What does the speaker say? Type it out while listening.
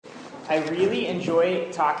I really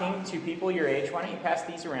enjoy talking to people your age. Why don't you pass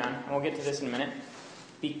these around, and we'll get to this in a minute.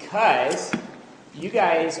 Because you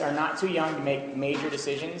guys are not too young to make major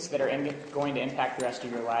decisions that are going to impact the rest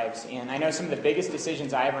of your lives. And I know some of the biggest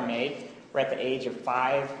decisions I ever made were at the age of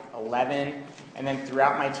 5, 11, and then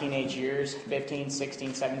throughout my teenage years, 15,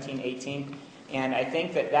 16, 17, 18. And I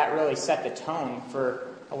think that really set the tone for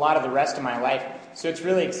a lot of the rest of my life. So it's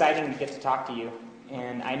really exciting to get to talk to you.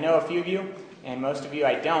 And I know a few of you, and most of you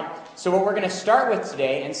I don't. So what we're going to start with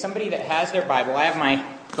today, and somebody that has their Bible, I have my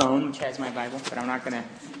phone, which has my Bible, but I'm not going to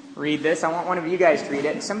read this. I want one of you guys to read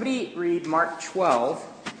it. Somebody read Mark 12,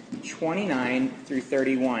 29 through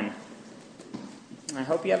 31. I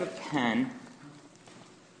hope you have a pen,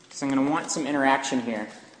 because I'm going to want some interaction here.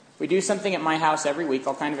 We do something at my house every week.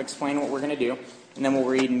 I'll kind of explain what we're going to do, and then we'll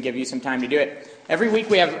read and give you some time to do it. Every week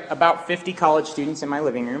we have about 50 college students in my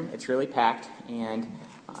living room. It's really packed, and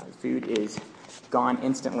food is gone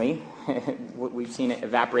instantly. We've seen it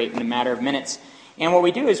evaporate in a matter of minutes. And what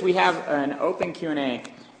we do is we have an open Q&A, and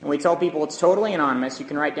we tell people it's totally anonymous. You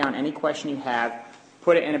can write down any question you have,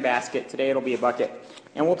 put it in a basket. Today it'll be a bucket,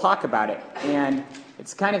 and we'll talk about it. And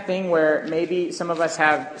it's the kind of thing where maybe some of us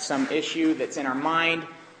have some issue that's in our mind,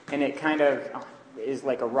 and it kind of is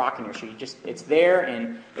like a rock in your shoe. It's there,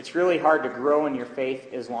 and it's really hard to grow in your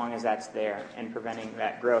faith as long as that's there and preventing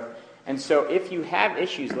that growth. And so if you have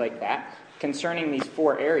issues like that concerning these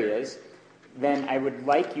 4 areas, then I would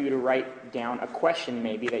like you to write down a question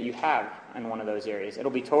maybe that you have on one of those areas. It'll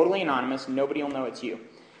be totally anonymous. Nobody will know it's you.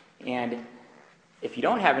 And if you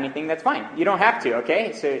don't have anything, that's fine. You don't have to,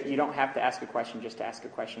 okay? So you don't have to ask a question just to ask a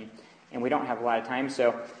question. And we don't have a lot of time,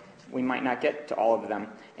 so we might not get to all of them.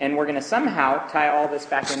 And we're going to somehow tie all this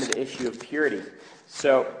back into the issue of purity.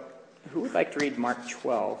 So who would like to read Mark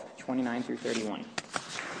 12, 29 through 31?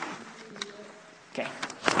 Okay.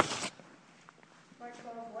 Mark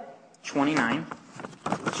 12 what? 29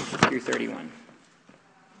 through 31.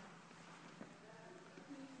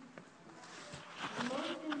 The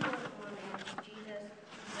most important one is Jesus,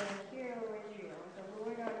 the hero of Israel, the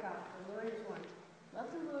Lord our God. The Lord is one.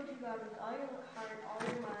 Love the Lord your God with all your heart, all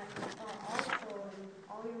your mind, all your soul, and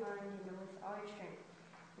all your mind, and with all your strength.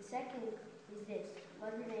 The second is this: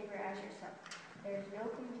 love your neighbor as yourself. There is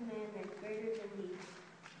no commandment greater than these.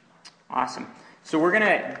 Awesome. So we're going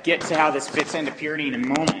to get to how this fits into purity in a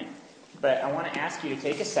moment, but I want to ask you to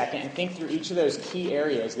take a second and think through each of those key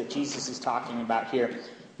areas that Jesus is talking about here.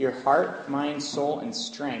 Your heart, mind, soul, and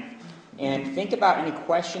strength. And think about any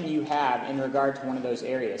question you have in regard to one of those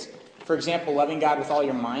areas. For example, loving God with all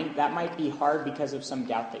your mind, that might be hard because of some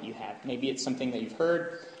doubt that you have. Maybe it's something that you've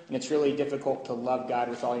heard, and it's really difficult to love God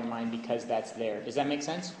with all your mind because that's there. Does that make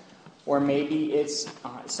sense? Or maybe it's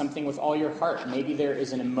something with all your heart. Maybe there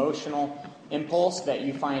is an emotional impulse that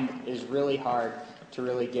you find is really hard to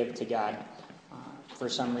really give to God for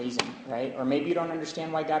some reason, right? Or maybe you don't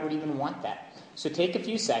understand why God would even want that. So take a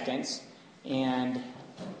few seconds and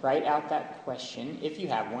write out that question if you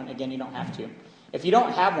have one. Again, you don't have to. If you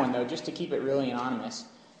don't have one, though, just to keep it really anonymous,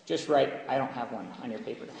 just write, I don't have one, on your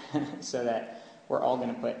paper so that we're all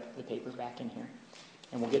going to put the paper back in here.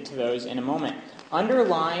 And we'll get to those in a moment.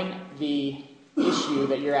 Underline the issue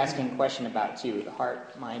that you're asking a question about, too. The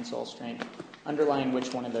heart, mind, soul, strength. Underline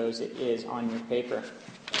which one of those it is on your paper.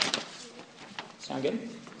 Sound good?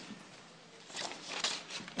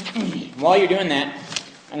 While you're doing that,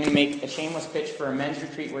 I'm going to make a shameless pitch for a men's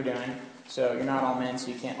retreat we're doing. So you're not all men,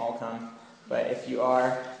 so you can't all come. But if you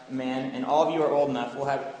are a man, and all of you are old enough,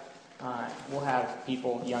 we'll have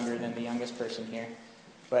people younger than the youngest person here.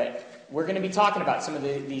 But we're going to be talking about some of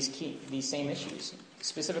these same issues,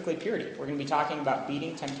 specifically purity. We're going to be talking about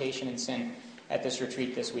beating temptation and sin at this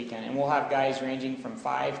retreat this weekend. And we'll have guys ranging from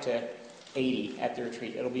 5 to 80 at the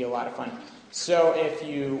retreat. It'll be a lot of fun. So if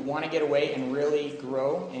you want to get away and really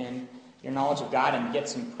grow in your knowledge of God and get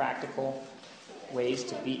some practical ways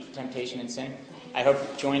to beat temptation and sin, I hope you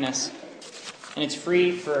join us. And it's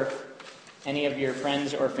free for any of your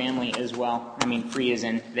friends or family as well. I mean, free as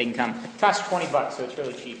in they can come. It costs $20, so it's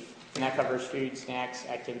really cheap. And that covers food, snacks,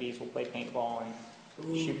 activities. We'll play paintball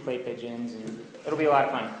and shoot clay pigeons. And it'll be a lot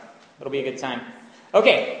of fun. It'll be a good time.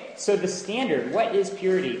 Okay, so the standard. What is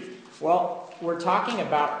purity? Well, we're talking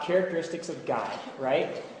about characteristics of God,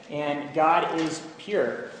 right? And God is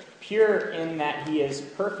pure. Pure in that he is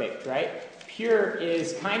perfect, right? Pure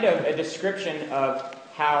is kind of a description of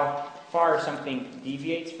how far something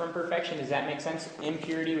deviates from perfection. Does that make sense?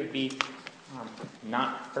 Impurity would be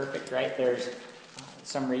not perfect, right? There's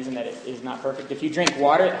some reason that it is not perfect. If you drink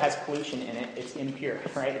water that has pollution in it, it's impure,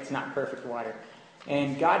 right? It's not perfect water.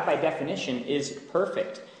 And God, by definition, is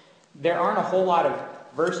perfect. There aren't a whole lot of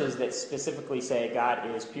verses that specifically say God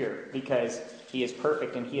is pure because he is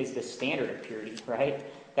perfect and he is the standard of purity, right?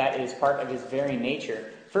 That is part of his very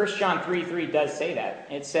nature. 1 John 3:3 does say that.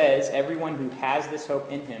 It says, everyone who has this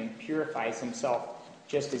hope in him purifies himself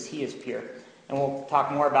just as he is pure. And we'll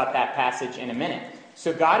talk more about that passage in a minute.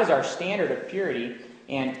 So God is our standard of purity,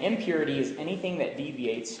 and impurity is anything that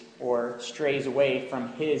deviates or strays away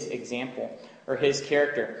from his example or his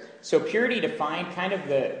character. So purity defined, kind of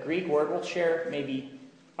the Greek word, we'll share maybe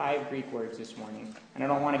 5 Greek words this morning. And I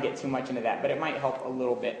don't want to get too much into that, but it might help a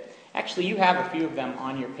little bit. Actually, you have a few of them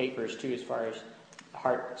on your papers too, as far as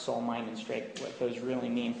heart, soul, mind, and strength, what those really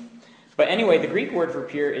mean. But anyway, the Greek word for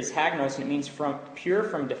pure is hagnos, and it means pure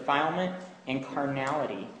from defilement and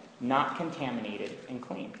carnality, not contaminated and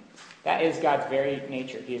clean. That is God's very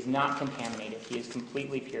nature. He is not contaminated. He is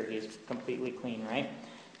completely pure. He is completely clean, right?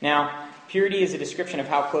 Now, purity is a description of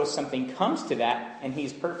how close something comes to that, and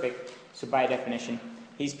he's perfect, so by definition,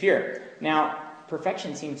 he's pure. Now,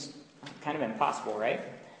 perfection seems kind of impossible, right,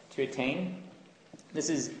 to attain. This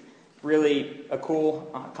is really a cool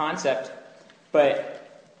concept,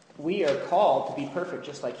 but we are called to be perfect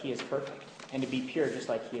just like he is perfect, and to be pure just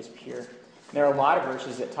like he is pure. There are a lot of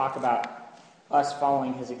verses that talk about us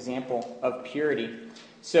following his example of purity.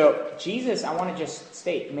 So Jesus, I want to just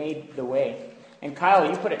state, made the way. And Kyle,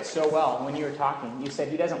 you put it so well when you were talking. You said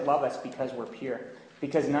he doesn't love us because we're pure,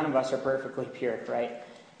 because none of us are perfectly pure, right?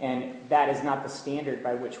 And that is not the standard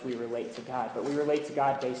by which we relate to God, but we relate to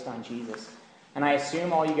God based on Jesus. And I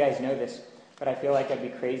assume all you guys know this, but I feel like I'd be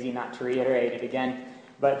crazy not to reiterate it again.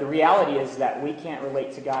 But the reality is that we can't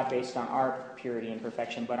relate to God based on our purity and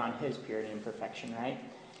perfection, but on his purity and perfection, right?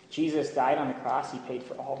 Jesus died on the cross. He paid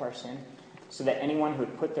for all of our sin so that anyone who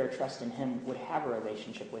would put their trust in him would have a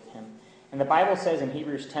relationship with him. And the Bible says in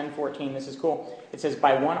Hebrews 10:14, this is cool, it says,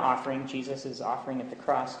 by one offering, Jesus' offering at the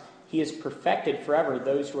cross, he has perfected forever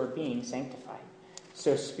those who are being sanctified.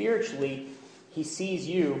 So spiritually, he sees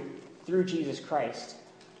you through Jesus Christ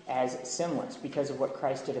as sinless because of what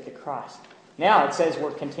Christ did at the cross. Now it says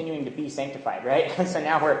we're continuing to be sanctified, right? So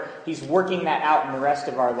now he's working that out in the rest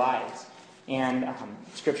of our lives. And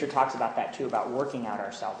Scripture talks about that too, about working out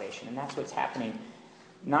our salvation. And that's what's happening,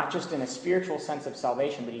 not just in a spiritual sense of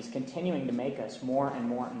salvation, but he's continuing to make us more and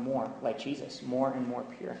more and more like Jesus, more and more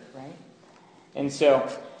pure, right? And so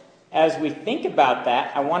as we think about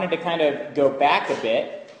that, I wanted to kind of go back a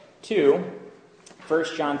bit to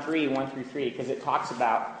 1 John 3:1-3, because it talks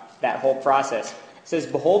about that whole process. It says,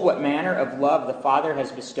 behold, what manner of love the Father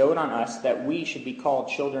has bestowed on us, that we should be called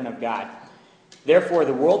children of God. Therefore,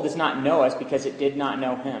 the world does not know us because it did not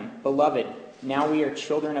know him. Beloved, now we are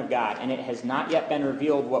children of God, and it has not yet been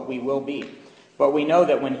revealed what we will be. But we know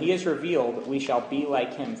that when he is revealed, we shall be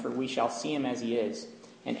like him, for we shall see him as he is.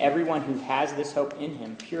 And everyone who has this hope in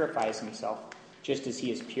him purifies himself, just as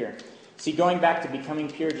he is pure. See, going back to becoming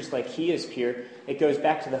pure just like he is pure, it goes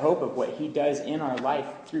back to the hope of what he does in our life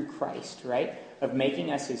through Christ, right? Of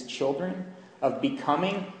making us his children, of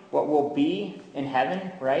becoming what we'll be in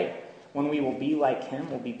heaven, right? When we will be like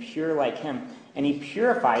him, we'll be pure like him. And he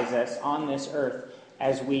purifies us on this earth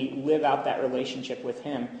as we live out that relationship with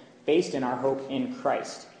him based in our hope in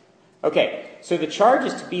Christ. Okay, so the charge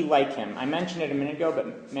is to be like him. I mentioned it a minute ago,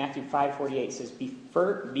 but Matthew 5:48 says,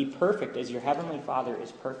 be perfect as your heavenly Father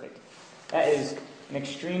is perfect. That is an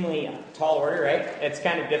extremely tall order, right? It's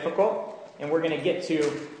kind of difficult, and we're going to get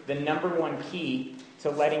to the number one key to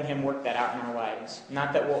letting him work that out in our lives.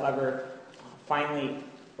 Not that we'll ever finally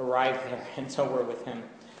arrive there until we're with him.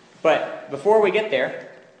 But before we get there,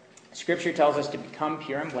 Scripture tells us to become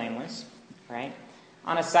pure and blameless, right?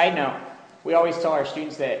 On a side note, we always tell our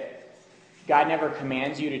students that God never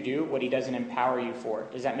commands you to do what he doesn't empower you for.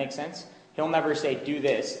 Does that make sense? He'll never say, do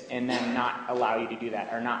this, and then not allow you to do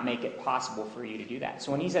that, or not make it possible for you to do that.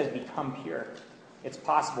 So when he says become pure, it's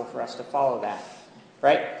possible for us to follow that,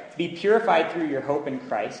 right? Be purified through your hope in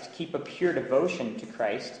Christ. Keep a pure devotion to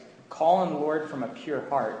Christ. Call on the Lord from a pure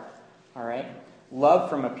heart, all right? Love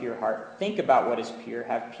from a pure heart. Think about what is pure.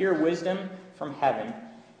 Have pure wisdom from heaven.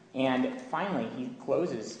 And finally, he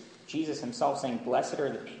closes, Jesus himself saying, blessed are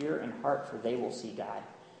the pure in heart, for they will see God.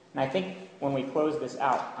 And I think when we close this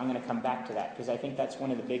out, I'm going to come back to that, because I think that's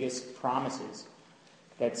one of the biggest promises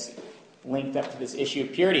that's linked up to this issue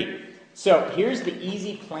of purity. So here's the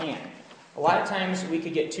easy plan. A lot of times we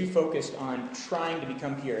could get too focused on trying to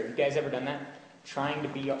become pure. Have you guys ever done that? Trying to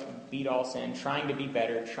beat all sin, trying to be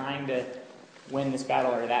better, trying to win this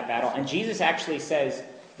battle or that battle. And Jesus actually says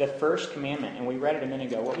the first commandment, and we read it a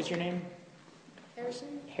minute ago. What was your name?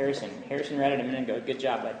 Harrison read it a minute ago. Good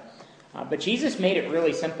job, bud. But Jesus made it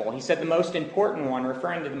really simple. He said the most important one,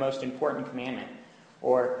 referring to the most important commandment,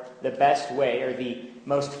 or the best way, or the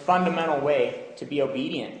most fundamental way to be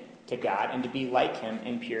obedient to God and to be like him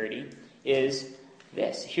in purity is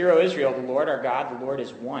this. Hear, O Israel, the Lord our God, the Lord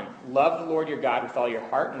is one. Love the Lord your God with all your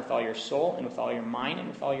heart and with all your soul and with all your mind and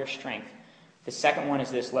with all your strength. The second one is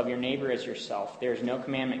this: love your neighbor as yourself. There is no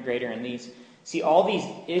commandment greater than these. See, all these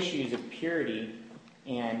issues of purity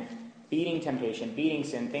and beating temptation, beating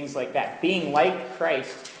sin, things like that, being like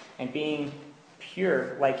Christ and being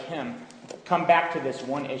pure like him, come back to this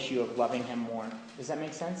one issue of loving him more. Does that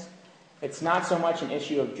make sense? It's not so much an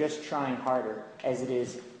issue of just trying harder as it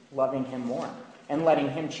is loving him more and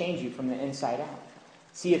letting him change you from the inside out.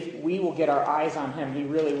 See, if we will get our eyes on him, he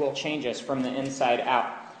really will change us from the inside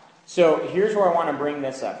out. So here's where I want to bring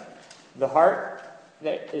this up. The heart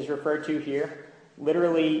that is referred to here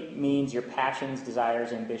literally means your passions,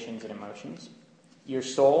 desires, ambitions, and emotions. Your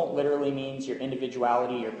soul literally means your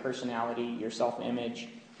individuality, your personality, your self-image,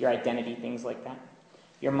 your identity, things like that.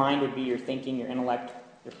 Your mind would be your thinking, your intellect,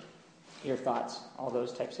 your thoughts, all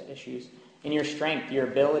those types of issues. And your strength, your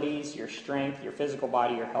abilities, your strength, your physical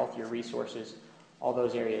body, your health, your resources, all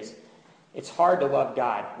those areas. It's hard to love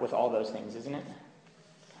God with all those things, isn't it?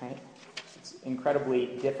 Right? It's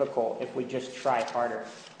incredibly difficult if we just try harder.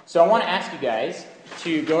 So I want to ask you guys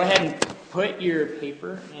to go ahead and put your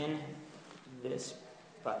paper in this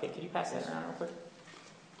bucket. Could you pass that around real quick?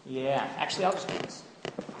 Yeah. Actually, I'll just do this.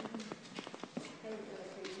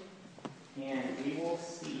 And we will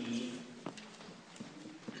see.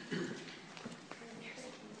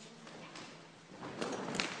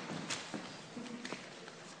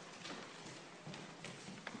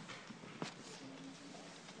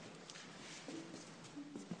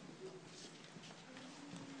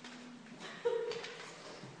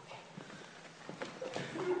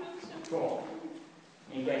 Cool.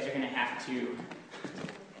 And you guys are going to have to.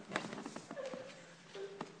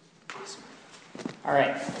 Awesome. All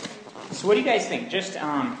right. So what do you guys think? Just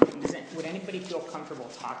would anybody feel comfortable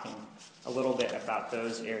talking a little bit about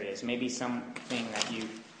those areas? Maybe something that you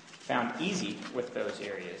found easy with those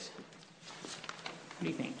areas. What do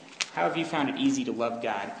you think? How have you found it easy to love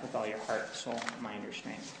God with all your heart, soul, mind, or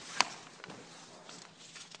strength?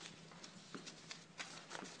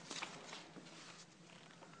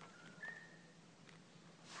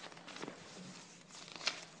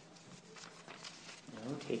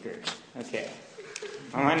 No takers. Okay.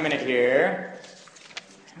 1 minute here.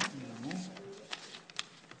 I don't know.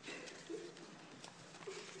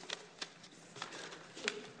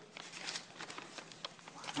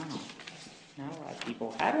 Wow. Not a lot of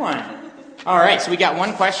people had one. All right, so we got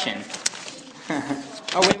one question.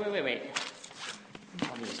 Oh, wait.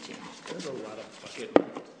 I'll do this too. There's a lot of bucket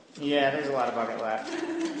left. Yeah, there's a lot of bucket left.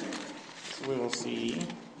 So we will see.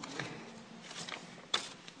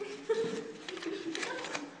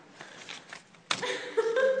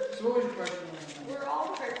 So what was your question? We're all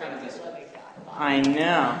perfect at loving God. I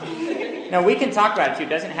know. No, we can talk about it too. It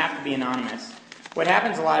doesn't have to be anonymous. What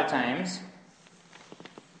happens a lot of times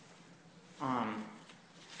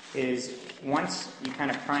is once you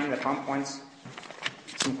kind of prime the pump, once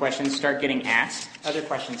some questions start getting asked, other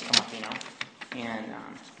questions come up, And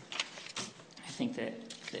I think that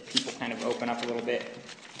people kind of open up a little bit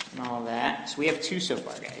and all of that. So we have 2 so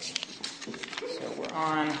far, guys. So we're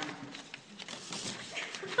on...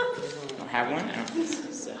 Don't have one? No.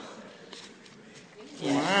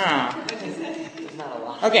 Wow.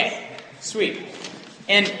 Okay, sweet.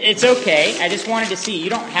 And it's okay. I just wanted to see. You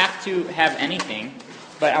don't have to have anything,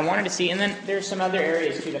 but I wanted to see. And then there's some other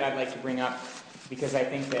areas, too, that I'd like to bring up because I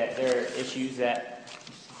think that there are issues that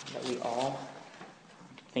we all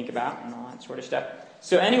think about and all that sort of stuff.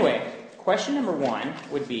 So anyway, question number 1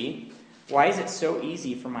 would be, why is it so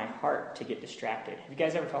easy for my heart to get distracted? Have you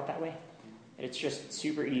guys ever felt that way? It's just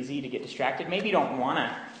super easy to get distracted. Maybe you don't want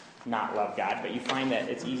to not love God, but you find that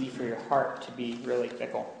it's easy for your heart to be really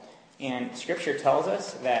fickle. And Scripture tells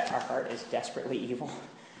us that our heart is desperately evil,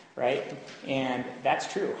 right? And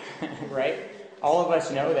that's true, right? All of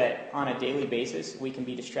us know that on a daily basis, we can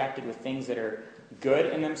be distracted with things that are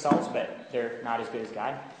good in themselves, but they're not as good as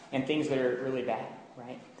God, and things that are really bad,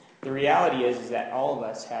 right? The reality is that all of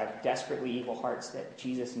us have desperately evil hearts that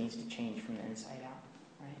Jesus needs to change from the inside out.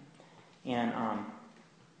 And,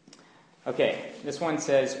 okay, this one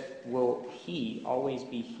says, will he always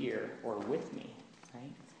be here or with me?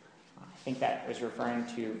 Right? I think that was referring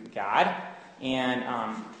to God. And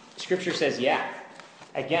Scripture says, yeah.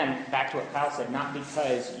 Again, back to what Kyle said, not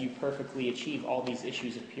because you perfectly achieve all these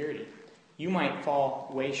issues of purity. You might fall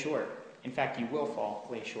way short. In fact, you will fall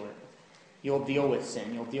way short. You'll deal with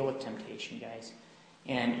sin. You'll deal with temptation, guys.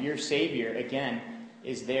 And your Savior, again,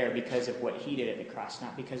 is there because of what he did at the cross,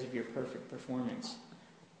 not because of your perfect performance.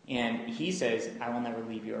 And he says, I will never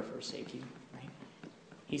leave you or forsake you. Right?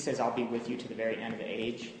 He says, I'll be with you to the very end of the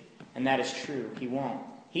age. And that is true. He won't.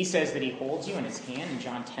 He says that he holds you in his hand in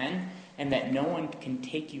John 10, and that no one can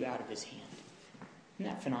take you out of his hand.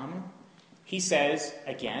 Isn't that phenomenal? He says,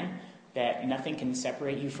 again, that nothing can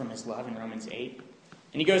separate you from his love in Romans 8.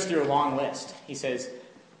 And he goes through a long list. He says,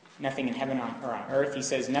 nothing in heaven or on earth. He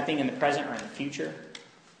says, nothing in the present or in the future.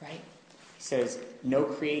 Right? He says, no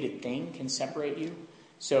created thing can separate you.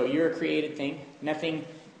 So you're a created thing. Nothing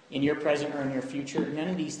in your present or in your future. None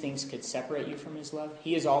of these things could separate you from his love.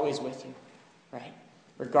 He is always with you. Right?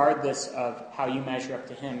 Regardless of how you measure up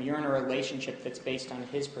to him. You're in a relationship that's based on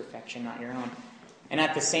his perfection, not your own. And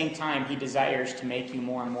at the same time, he desires to make you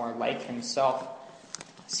more and more like himself.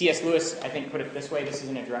 C.S. Lewis, I think, put it this way. This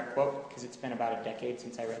isn't a direct quote, because it's been about a decade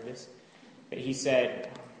since I read this. But he said,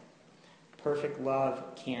 perfect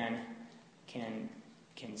love can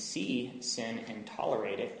see sin and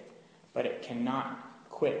tolerate it, but it cannot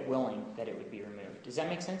quit willing that it would be removed. Does that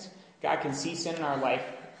make sense? God can see sin in our life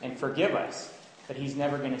and forgive us, but he's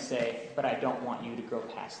never going to say, but I don't want you to go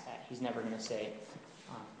past that. He's never going to say,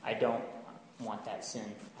 I don't want that sin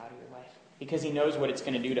out of your life. Because he knows what it's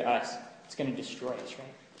going to do to us. It's going to destroy us,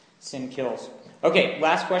 right? Sin kills. Okay,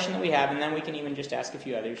 last question that we have, and then we can even just ask a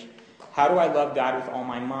few others. How do I love God with all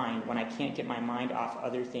my mind when I can't get my mind off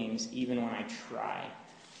other things, even when I try?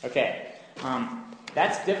 Okay,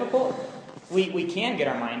 that's difficult. We can get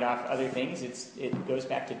our mind off other things. It goes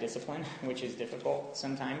back to discipline, which is difficult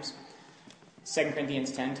sometimes. 2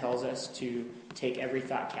 Corinthians 10 tells us to take every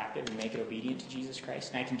thought captive and make it obedient to Jesus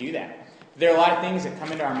Christ, and I can do that. There are a lot of things that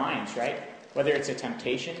come into our minds, right? Whether it's a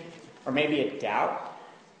temptation or maybe a doubt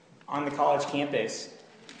on the college campus.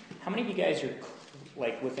 How many of you guys are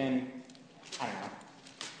like within, I don't know,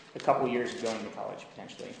 a couple years of going to college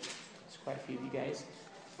potentially? There's quite a few of you guys.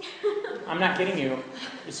 I'm not kidding you.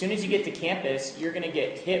 As soon as you get to campus, you're going to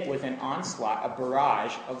get hit with an onslaught, a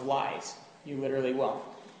barrage of lies. You literally will.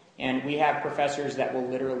 And we have professors that will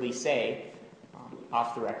literally say,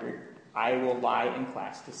 off the record, I will lie in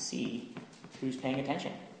class to see who's paying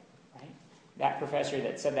attention. Right? That professor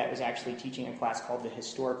that said that was actually teaching a class called The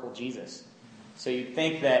Historical Jesus. So you'd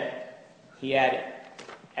think that he had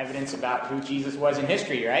evidence about who Jesus was in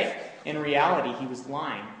history, right? In reality, he was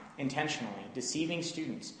lying intentionally, deceiving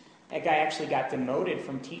students. That guy actually got demoted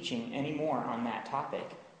from teaching anymore on that topic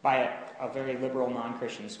by a very liberal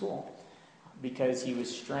non-Christian school because he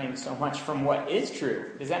was straying so much from what is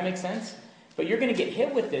true. Does that make sense? But you're going to get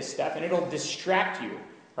hit with this stuff, and it'll distract you,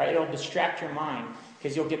 right? It'll distract your mind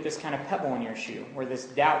because you'll get this kind of pebble in your shoe where this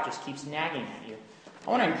doubt just keeps nagging at you.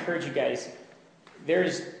 I want to encourage you guys,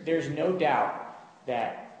 there's no doubt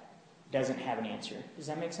that doesn't have an answer. Does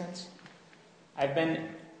that make sense? I've been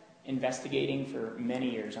investigating for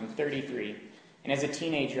many years. I'm 33, and as a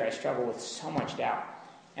teenager, I struggled with so much doubt,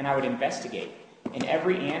 and I would investigate, and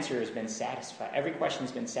every answer has been satisfied. Every question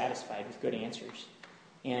has been satisfied with good answers,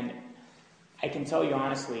 and I can tell you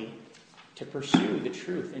honestly, to pursue the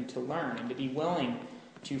truth and to learn and to be willing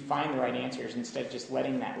to find the right answers instead of just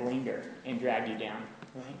letting that linger and drag you down,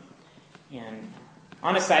 right? And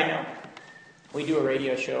on a side note, we do a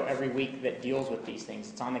radio show every week that deals with these things.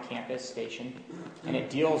 It's on the campus station, and it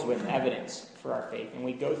deals with evidence for our faith. And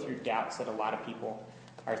we go through doubts that a lot of people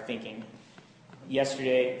are thinking.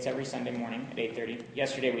 Yesterday, it's every Sunday morning at 8:30.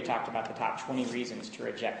 Yesterday, we talked about the top 20 reasons to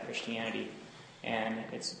reject Christianity. And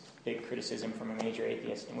it's big criticism from a major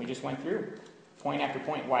atheist. And we just went through point after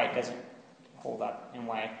point why it doesn't hold up and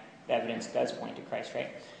why the evidence does point to Christ, right?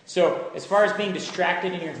 So as far as being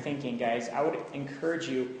distracted in your thinking, guys, I would encourage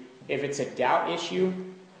you, if it's a doubt issue,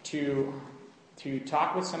 to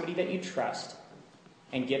talk with somebody that you trust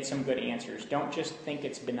and get some good answers. Don't just think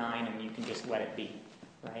it's benign and you can just let it be,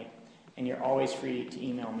 right? And you're always free to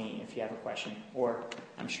email me if you have a question, or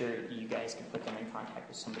I'm sure you guys can put them in contact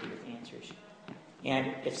with somebody with answers.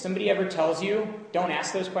 And if somebody ever tells you, don't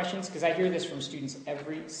ask those questions, because I hear this from students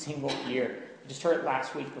every single year. I just heard it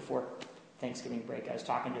last week before Thanksgiving break. I was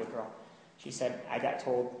talking to a girl. She said, I got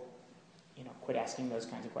told, quit asking those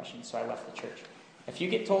kinds of questions, so I left the church. If you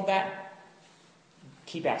get told that,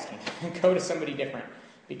 keep asking. Go to somebody different,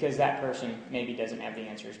 because that person maybe doesn't have the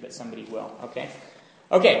answers, but somebody will, okay?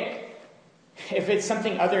 Okay, if it's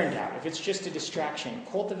something other than doubt, if it's just a distraction,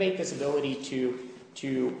 cultivate this ability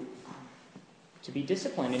to be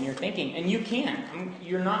disciplined in your thinking. And you can.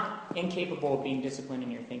 You're not incapable of being disciplined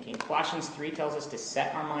in your thinking. Colossians 3 tells us to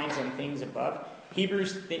set our minds on things above.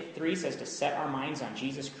 Hebrews 3 says to set our minds on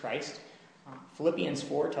Jesus Christ. Philippians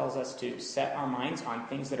 4 tells us to set our minds on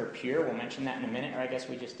things that are pure. We'll mention that in a minute, or I guess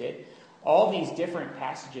we just did. All these different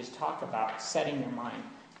passages talk about setting your mind.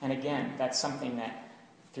 And again, that's something that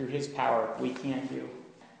through his power we can't do.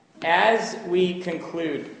 As we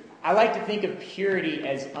conclude, I like to think of purity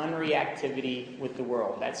as unreactivity with the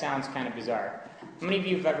world. That sounds kind of bizarre. How many of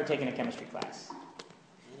you have ever taken a chemistry class?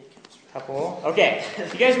 Couple. Okay.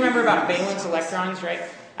 You guys remember about valence electrons, right?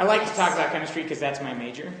 I like to talk about chemistry because that's my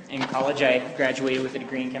major. In college, I graduated with a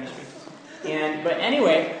degree in chemistry. But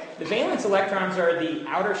anyway, the valence electrons are the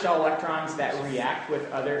outer shell electrons that react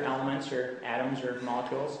with other elements or atoms or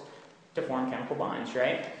molecules to form chemical bonds,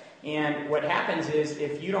 right? And what happens is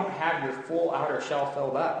if you don't have your full outer shell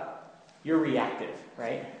filled up, you're reactive,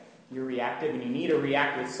 right? You're reactive, and you need to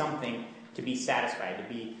react with something to be satisfied,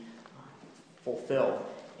 to be fulfilled.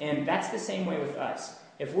 And that's the same way with us.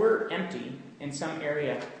 If we're empty in some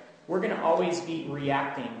area, we're going to always be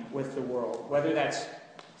reacting with the world, whether that's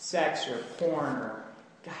sex or porn or,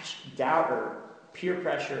 doubt or peer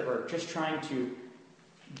pressure or just trying to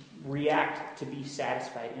react to be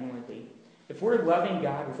satisfied inwardly. If we're loving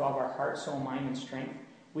God with all of our heart, soul, mind, and strength,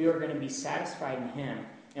 we are going to be satisfied in him,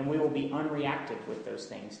 and we will be unreactive with those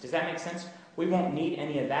things. Does that make sense? We won't need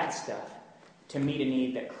any of that stuff to meet a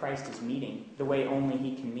need that Christ is meeting the way only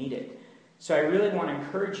he can meet it. So I really want to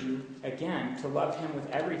encourage you, again, to love him with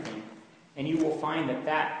everything, and you will find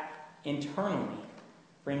that internally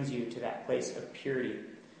brings you to that place of purity.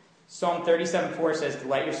 Psalm 37:4 says,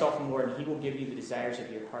 "Delight yourself in the Lord, and he will give you the desires of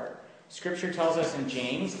your heart." Scripture tells us in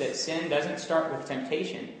James that sin doesn't start with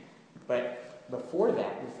temptation, but before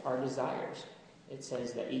that, with our desires. It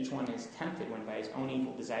says that each one is tempted when by his own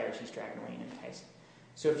evil desires he's dragged away and enticed.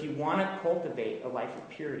 So if you want to cultivate a life of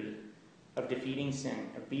purity, of defeating sin,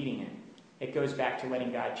 of beating it, it goes back to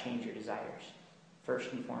letting God change your desires.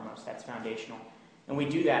 First and foremost, that's foundational. And we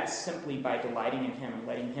do that simply by delighting in him and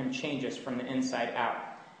letting him change us from the inside out.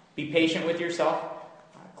 Be patient with yourself.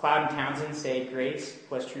 Cloud and Townsend say grace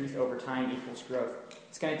plus truth over time equals growth.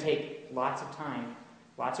 It's going to take lots of time,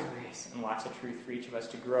 lots of grace, and lots of truth for each of us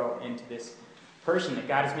to grow into this person that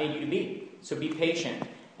God has made you to be. So be patient.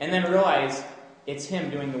 And then realize it's him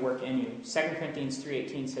doing the work in you. 2 Corinthians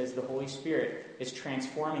 3:18 says the Holy Spirit is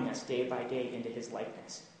transforming us day by day into his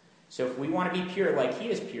likeness. So if we want to be pure like he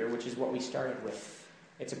is pure, which is what we started with,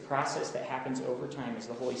 it's a process that happens over time as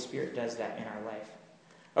the Holy Spirit does that in our life.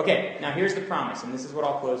 Okay, now here's the promise, and this is what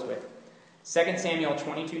I'll close with. 2 Samuel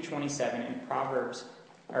 22:27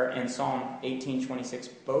 and Psalm 18:26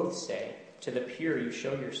 both say, "To the pure you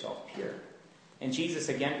show yourself pure." And Jesus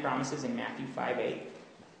again promises in Matthew 5:8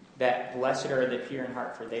 that blessed are the pure in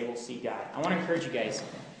heart, for they will see God. I want to encourage you guys.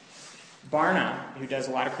 Barna, who does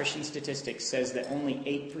a lot of Christian statistics, says that only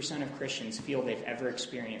 8% of Christians feel they've ever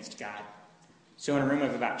experienced God. So in a room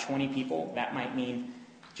of about 20 people, that might mean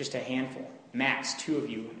just a handful. Max, 2 of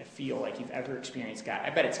you feel like you've ever experienced God. I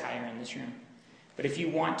bet it's higher in this room. But if you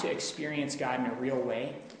want to experience God in a real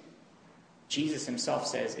way, Jesus himself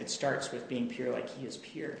says it starts with being pure like he is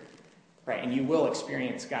pure. Right? And you will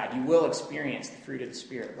experience God. You will experience the fruit of the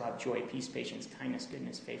Spirit: love, joy, peace, patience, kindness,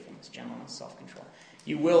 goodness, faithfulness, gentleness, self-control.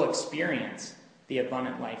 You will experience the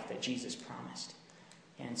abundant life that Jesus promised.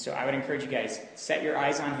 And so I would encourage you guys, set your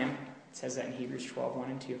eyes on him. It says that in Hebrews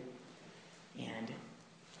 12:1-2. And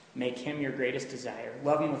make him your greatest desire.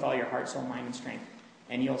 Love him with all your heart, soul, mind, and strength.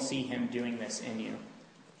 And you'll see him doing this in you.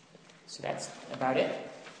 So that's about it.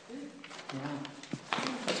 Yeah.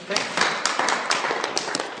 Let's pray.